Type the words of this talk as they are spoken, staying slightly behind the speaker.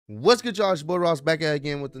What's good, y'all? It's your boy Ross back at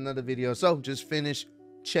again with another video. So just finished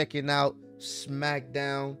checking out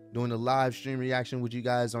SmackDown, doing a live stream reaction with you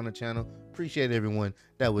guys on the channel. Appreciate everyone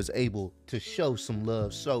that was able to show some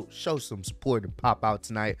love, show some support and pop out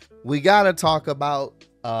tonight. We gotta talk about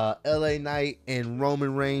LA Knight and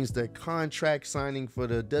Roman Reigns, their contract signing for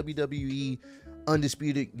the WWE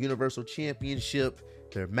Undisputed Universal Championship,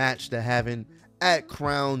 their match they're having at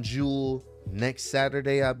Crown Jewel next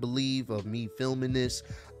Saturday, I believe, of me filming this.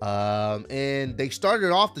 And they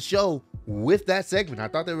started off the show with that segment. I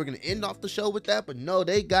thought they were going to end off the show with that, but no,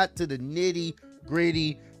 they got to the nitty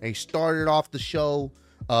gritty. They started off the show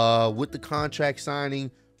with the contract signing.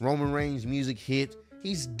 Roman Reigns music hit.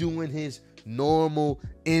 He's doing his normal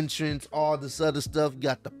entrance, all this other stuff.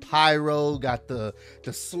 Got the pyro, got the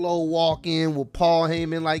slow walk in with Paul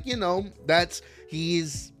Heyman. Like, you know,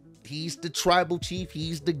 he's the tribal chief.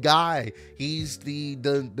 He's the guy. He's the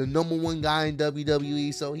number one guy in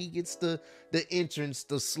WWE. So he gets the entrance,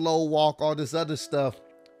 the slow walk, all this other stuff.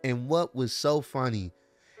 And what was so funny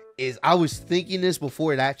is I was thinking this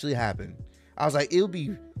before it actually happened. I was like, it would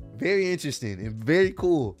be very interesting and very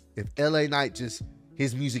cool if LA Knight just,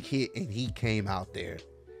 his music hit and he came out there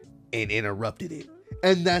and interrupted it.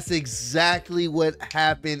 And that's exactly what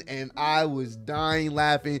happened. And I was dying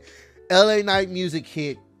laughing. LA Knight music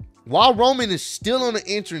hit while Roman is still on the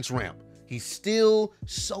entrance ramp. He's still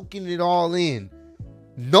soaking it all in.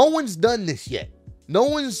 No one's done this yet. No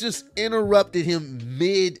one's just interrupted him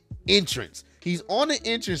mid-entrance. He's on the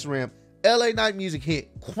entrance ramp. LA Knight music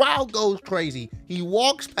hit. Crowd goes crazy. He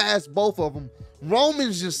walks past both of them.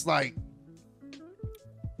 Roman's just like,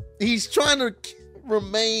 he's trying to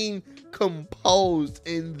remain composed.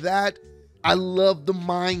 And that, I love the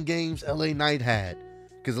mind games LA Knight had.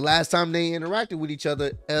 Because the last time they interacted with each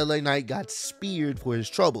other, LA Knight got speared for his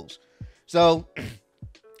troubles. So,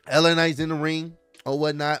 LA Knight's in the ring or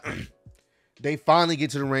whatnot. They finally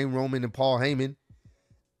get to the ring, Roman and Paul Heyman.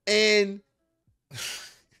 And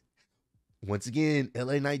once again,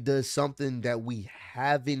 LA Knight does something that we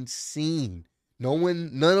haven't seen.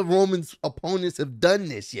 None of Roman's opponents have done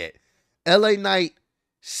this yet. LA Knight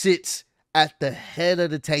sits at the head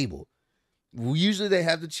of the table. Usually they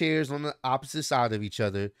have the chairs on the opposite side of each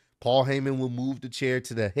other. Paul Heyman will move the chair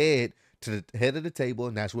to the head of the table,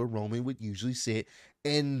 and that's where Roman would usually sit,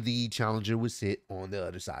 and the challenger would sit on the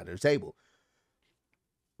other side of the table.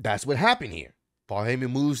 That's what happened here. Paul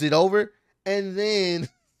Heyman moves it over, and then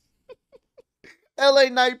LA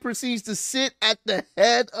Knight proceeds to sit at the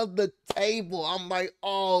head of the table. I'm like,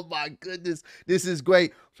 oh my goodness, this is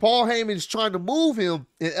great. Paul Heyman's trying to move him,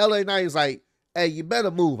 and LA Knight is like, hey, you better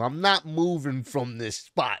move. I'm not moving from this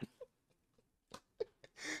spot.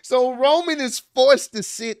 So Roman is forced to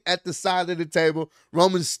sit at the side of the table.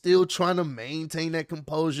 Roman's still trying to maintain that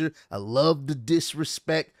composure. I love the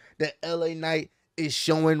disrespect that LA Knight is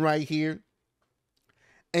showing right here.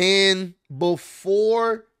 And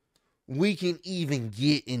before we can even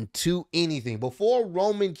get into anything, before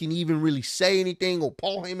Roman can even really say anything or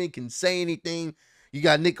Paul Heyman can say anything, you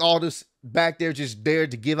got Nick Aldis back there just there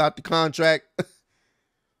to give out the contract.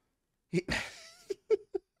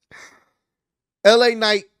 LA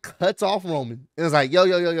Knight cuts off Roman and is like,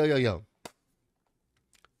 yo.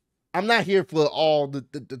 I'm not here for all the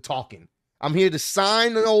talking. I'm here to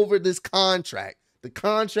sign over this contract. This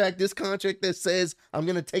contract that says I'm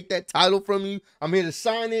going to take that title from you. I'm here to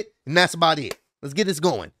sign it, and that's about it. Let's get this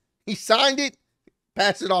going. He signed it,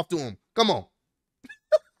 pass it off to him. Come on.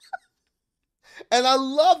 And I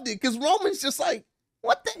loved it because Roman's just like,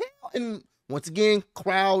 what the hell? And once again,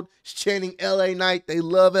 crowd is chanting LA Knight. They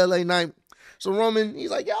love LA Knight. So Roman, he's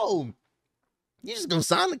like, yo, you just gonna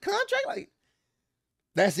sign the contract? Like,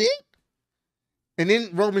 that's it? And then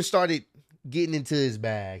Roman started getting into his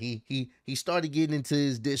bag. He started getting into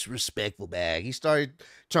his disrespectful bag. He started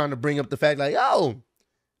trying to bring up the fact like, yo,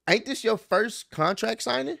 ain't this your first contract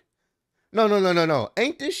signing? No.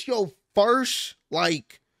 Ain't this your first,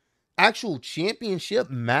 like, actual championship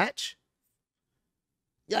match?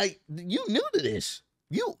 Like, you new to this.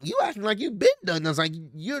 You acting like you've been done. I was like,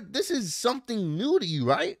 this is something new to you,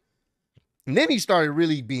 right? And then he started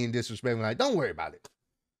really being disrespectful. Like, don't worry about it.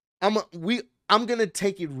 I'm gonna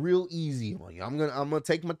take it real easy on you. I'm gonna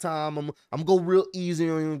take my time. I'm gonna go real easy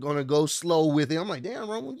on you. I'm gonna go slow with it. I'm like, damn,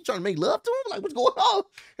 Roman, you trying to make love to him? Like, what's going on?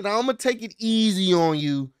 And I'm gonna take it easy on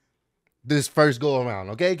you this first go around,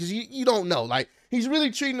 okay? Because you don't know. Like, he's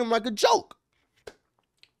really treating him like a joke.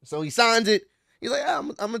 So he signs it. He's like,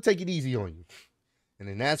 I'm gonna take it easy on you. And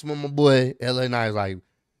then that's when my boy LA Knight is like,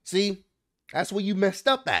 see, that's where you messed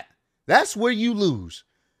up at. That's where you lose.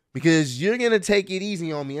 Because you're gonna take it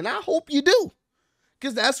easy on me. And I hope you do.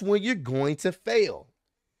 Because that's when you're going to fail.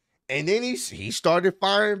 And then he started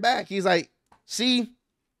firing back. He's like, see,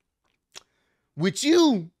 with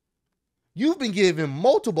you've been given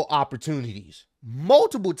multiple opportunities,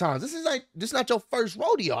 multiple times. This is not your first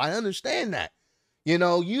rodeo. I understand that. You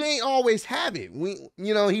know, you ain't always have it.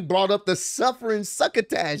 He brought up the suffering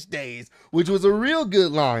succotash days, which was a real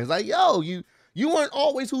good line. It's like, yo, you weren't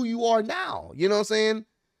always who you are now. You know what I'm saying?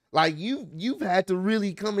 Like you've had to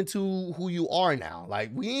really come into who you are now.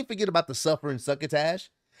 Like we ain't forget about the suffering succotash.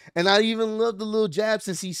 And I even love the little jab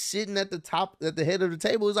since he's sitting at the head of the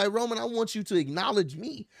table. It's like, Roman, I want you to acknowledge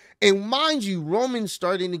me. And mind you, Roman's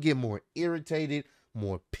starting to get more irritated,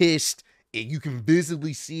 more pissed. You can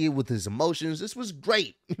visibly see it with his emotions. This was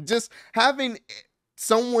great. Just having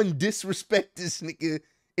someone disrespect this nigga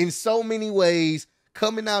in so many ways,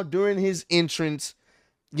 coming out during his entrance,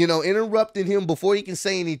 interrupting him before he can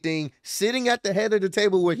say anything, sitting at the head of the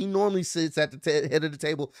table where he normally sits at the head of the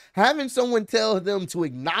table, having someone tell them to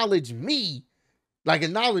acknowledge me, like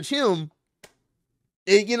acknowledge him,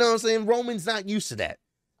 you know what I'm saying? Roman's not used to that.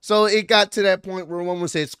 So it got to that point where Roman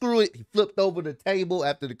said, screw it. He flipped over the table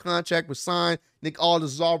after the contract was signed. Nick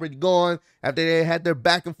Aldis is already gone. After they had their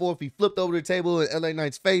back and forth, he flipped over the table in LA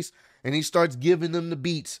Knight's face, and he starts giving them the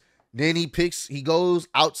beats. Then he goes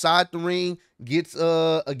outside the ring, gets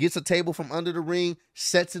a table from under the ring,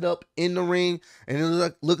 sets it up in the ring, and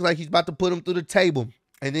it looks like he's about to put him through the table.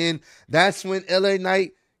 And then that's when LA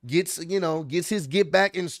Knight gets his get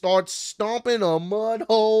back and starts stomping a mud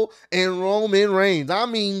hole in Roman Reigns. I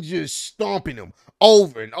mean, just stomping him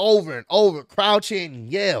over and over and over. Crowd chanting,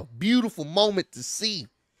 yeah, beautiful moment to see.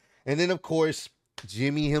 And then, of course,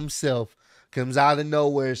 Jimmy himself comes out of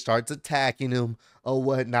nowhere, starts attacking him or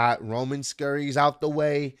whatnot. Roman scurries out the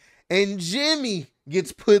way, and Jimmy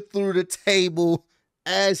gets put through the table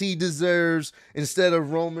as he deserves. Instead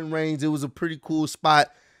of Roman Reigns, it was a pretty cool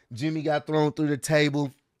spot. Jimmy got thrown through the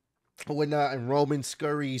table or whatnot, and Roman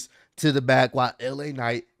scurries to the back while LA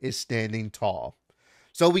Knight is standing tall.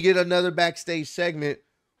 So we get another backstage segment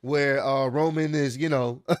where Roman is, in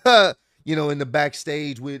the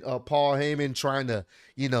backstage with Paul Heyman trying to,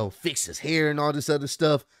 fix his hair and all this other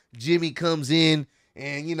stuff. Jimmy comes in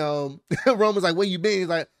and, Roman's like, where you been? He's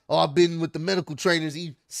like, oh, I've been with the medical trainers.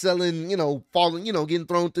 He's selling, falling, getting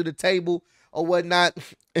thrown through the table or whatnot.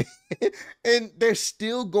 And they're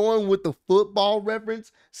still going with the football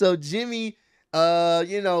reference. So Jimmy,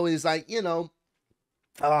 is like, the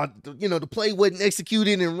play wasn't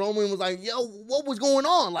executed, and Roman was like, yo, what was going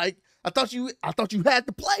on? Like, I thought you had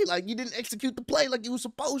to play. Like, you didn't execute the play like you were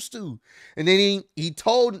supposed to. And then he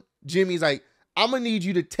told Jimmy, he's like, I'm gonna need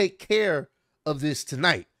you to take care of this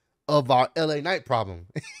tonight, of our LA Knight problem.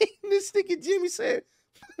 And this nigga Jimmy said,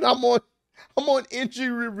 I'm on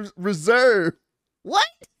injury reserve. What?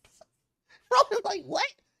 Roman's like, what?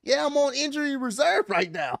 Yeah, I'm on injury reserve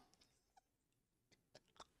right now.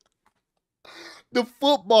 The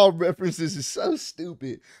football references is so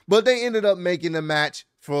stupid. But they ended up making a match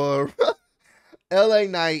for LA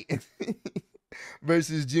Knight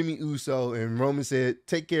versus Jimmy Uso. And Roman said,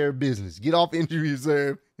 take care of business. Get off injury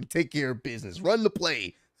reserve and take care of business. Run the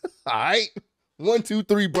play. All right? 1, 2,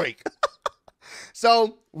 3, break.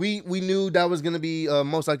 So we knew that was going to be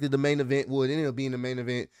most likely the main event. Well, it ended up being the main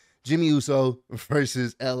event. Jimmy Uso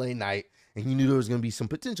versus LA Knight. And you knew there was going to be some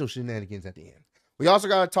potential shenanigans at the end. We also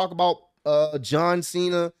got to talk about John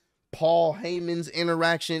Cena, Paul Heyman's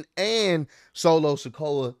interaction, and Solo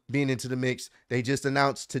Sikoa being into the mix. They just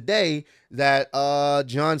announced today that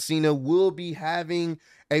John Cena will be having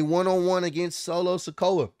a one-on-one against Solo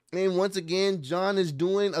Sikoa. And once again, John is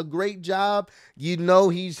doing a great job.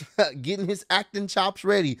 He's getting his acting chops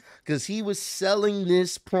ready because he was selling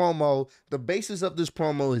this promo. The basis of this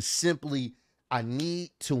promo is simply, I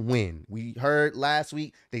need to win. We heard last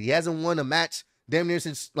week that he hasn't won a match damn near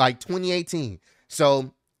since like 2018.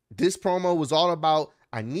 So this promo was all about,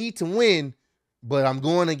 I need to win, but I'm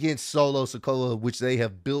going against Solo Sikoa, which they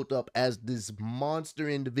have built up as this monster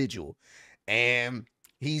individual. And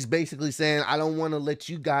he's basically saying, I don't want to let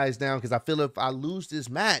you guys down because I feel if I lose this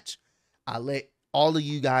match, I let all of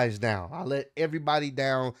you guys down. I let everybody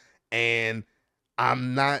down, and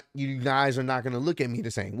you guys are not going to look at me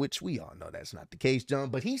the same, which we all know that's not the case, John,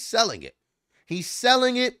 but he's selling it. He's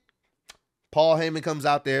selling it. Paul Heyman comes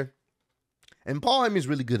out there, and Paul Heyman is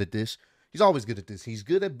really good at this. He's always good at this. He's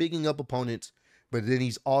good at bigging up opponents, but then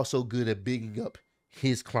he's also good at bigging up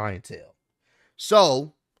his clientele.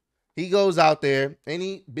 So he goes out there and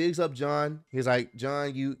he bigs up John. He's like,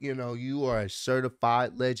 John, you are a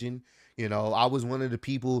certified legend. I was one of the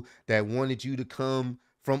people that wanted you to come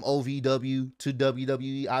from OVW to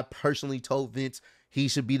WWE. I personally told Vince he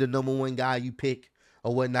should be the #1 guy you pick.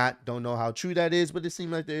 or whatnot. Don't know how true that is, but it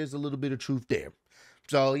seems like there is a little bit of truth there.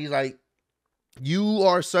 So he's like, you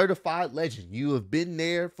are a certified legend. You have been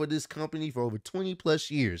there for this company for over 20 plus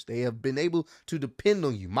years. They have been able to depend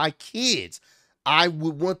on you. My kids, I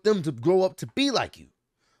would want them to grow up to be like you.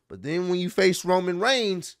 But then when you face Roman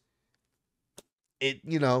Reigns,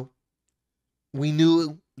 we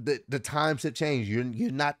knew that the times have changed.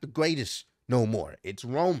 You're not the greatest no more. It's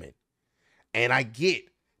Roman. And I get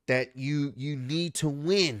that you need to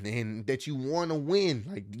win and that you want to win.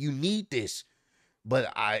 Like, you need this.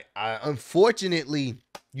 But I unfortunately,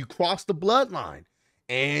 you crossed the bloodline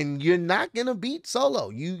and you're not going to beat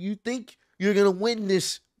Solo. You think you're going to win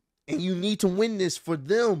this and you need to win this for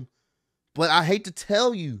them. But I hate to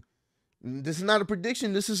tell you, this is not a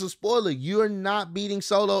prediction. This is a spoiler. You're not beating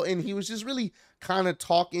Solo. And he was just really kind of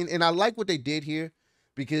talking. And I like what they did here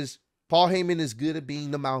because Paul Heyman is good at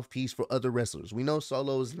being the mouthpiece for other wrestlers. We know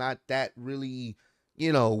Solo is not that really,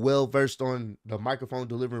 well-versed on the microphone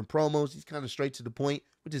delivering promos. He's kind of straight to the point,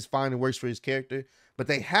 which is fine and works for his character. But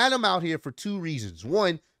they had him out here for two reasons.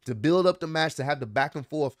 One, to build up the match, to have the back and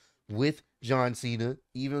forth with John Cena.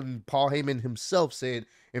 Even Paul Heyman himself said,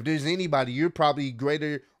 if there's anybody, you're probably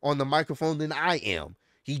greater on the microphone than I am.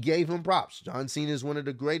 He gave him props. John Cena is one of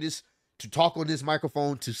the greatest to talk on this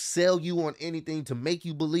microphone, to sell you on anything, to make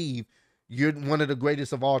you believe you're one of the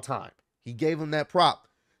greatest of all time. He gave him that prop.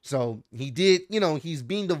 So he did, he's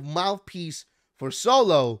being the mouthpiece for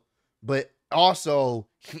Solo, but also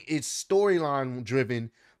it's storyline driven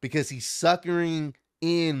because he's suckering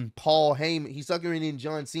in Paul Heyman. He's suckering in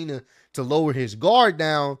John Cena to lower his guard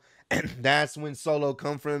down. And that's when Solo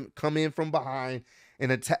come in from behind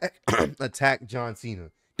and attack John Cena.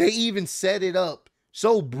 They even set it up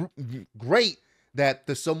so great that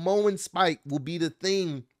the Samoan spike will be the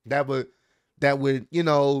thing that would,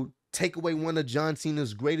 take away one of John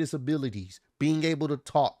Cena's greatest abilities, being able to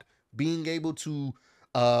talk, being able to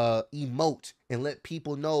emote and let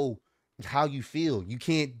people know how you feel. You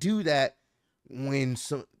can't do that when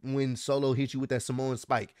Solo hits you with that Samoan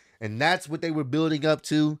spike. And that's what they were building up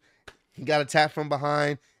to. He got attacked from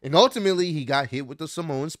behind, and ultimately he got hit with the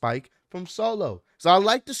Samoan spike from Solo. So I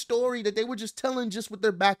like the story that they were just telling just with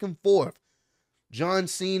their back and forth. John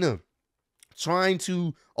Cena trying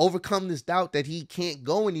to overcome this doubt that he can't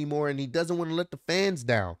go anymore and he doesn't want to let the fans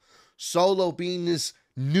down. Solo being this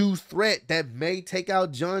new threat that may take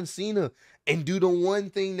out John Cena and do the one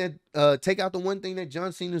thing that take out the one thing that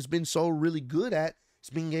John Cena's been so really good at, is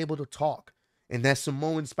being able to talk. And that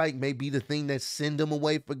Samoan spike may be the thing that send him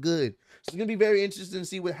away for good. So it's going to be very interesting to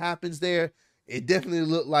see what happens there. It definitely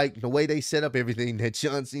looked like the way they set up everything that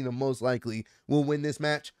John Cena most likely will win this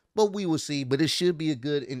match. But we will see. But it should be a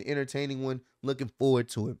good and entertaining one. Looking forward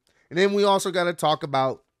to it. And then we also got to talk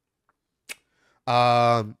about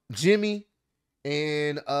Jimmy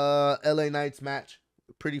and LA Knight's match.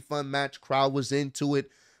 Pretty fun match. Crowd was into it.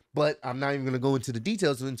 But I'm not even going to go into the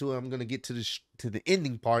details into it. I'm going to get to the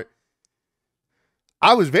ending part.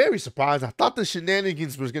 I was very surprised. I thought the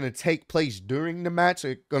shenanigans was going to take place during the match.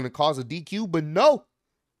 It's going to cause a DQ. But no.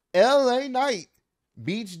 LA Knight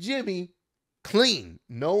beats Jimmy clean.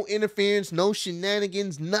 No interference. No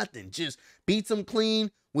shenanigans. Nothing. Just beats him clean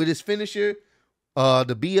with his finisher.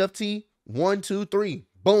 The BFT. 1, 2, 3.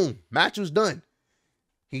 Boom. Match was done.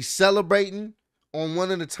 He's celebrating on one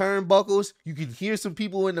of the turnbuckles. You can hear some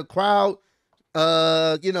people in the crowd,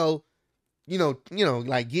 like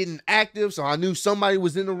getting active. So I knew somebody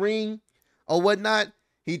was in the ring or whatnot.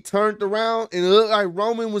 He turned around and it looked like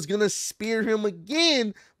Roman was going to spear him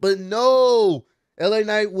again. But no, LA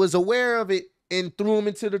Knight was aware of it and threw him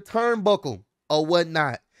into the turnbuckle or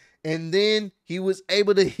whatnot. And then he was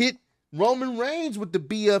able to hit Roman Reigns with the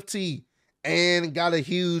BFT and got a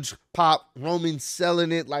huge pop. Roman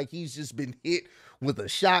selling it like he's just been hit with a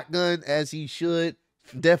shotgun, as he should.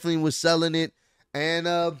 Definitely was selling it.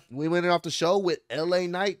 And we went off the show with LA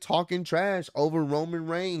Knight talking trash over Roman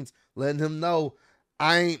Reigns, letting him know,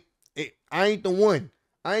 I ain't the one.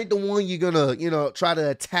 I ain't the one you're gonna, try to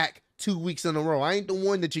attack 2 weeks in a row. I ain't the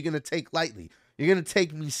one that you're gonna take lightly. You're gonna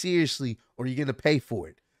take me seriously or you're gonna pay for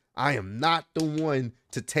it. I am not the one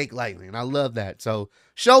to take lightly. And I love that. So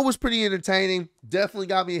show was pretty entertaining. Definitely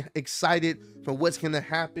got me excited for what's gonna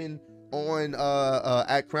happen on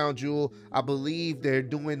at Crown Jewel. I believe they're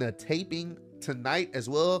doing a taping tonight as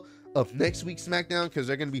well of next week's SmackDown, because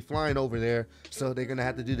they're going to be flying over there, so they're going to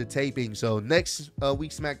have to do the taping. So next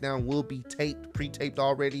week's SmackDown will be pre-taped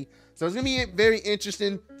already, so it's going to be very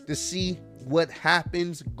interesting to see what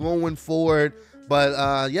happens going forward.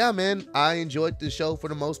 But yeah, man, I enjoyed the show for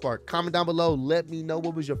the most part. Comment down below, let me know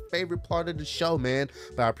what was your favorite part of the show, man.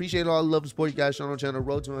 But I appreciate all the love and support you guys showing on the channel.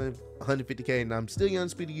 Road to 150K, and I'm still young,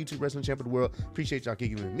 speedy YouTube wrestling champion of the world. Appreciate y'all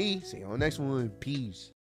kicking with me. See you on the next one.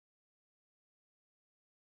 Peace.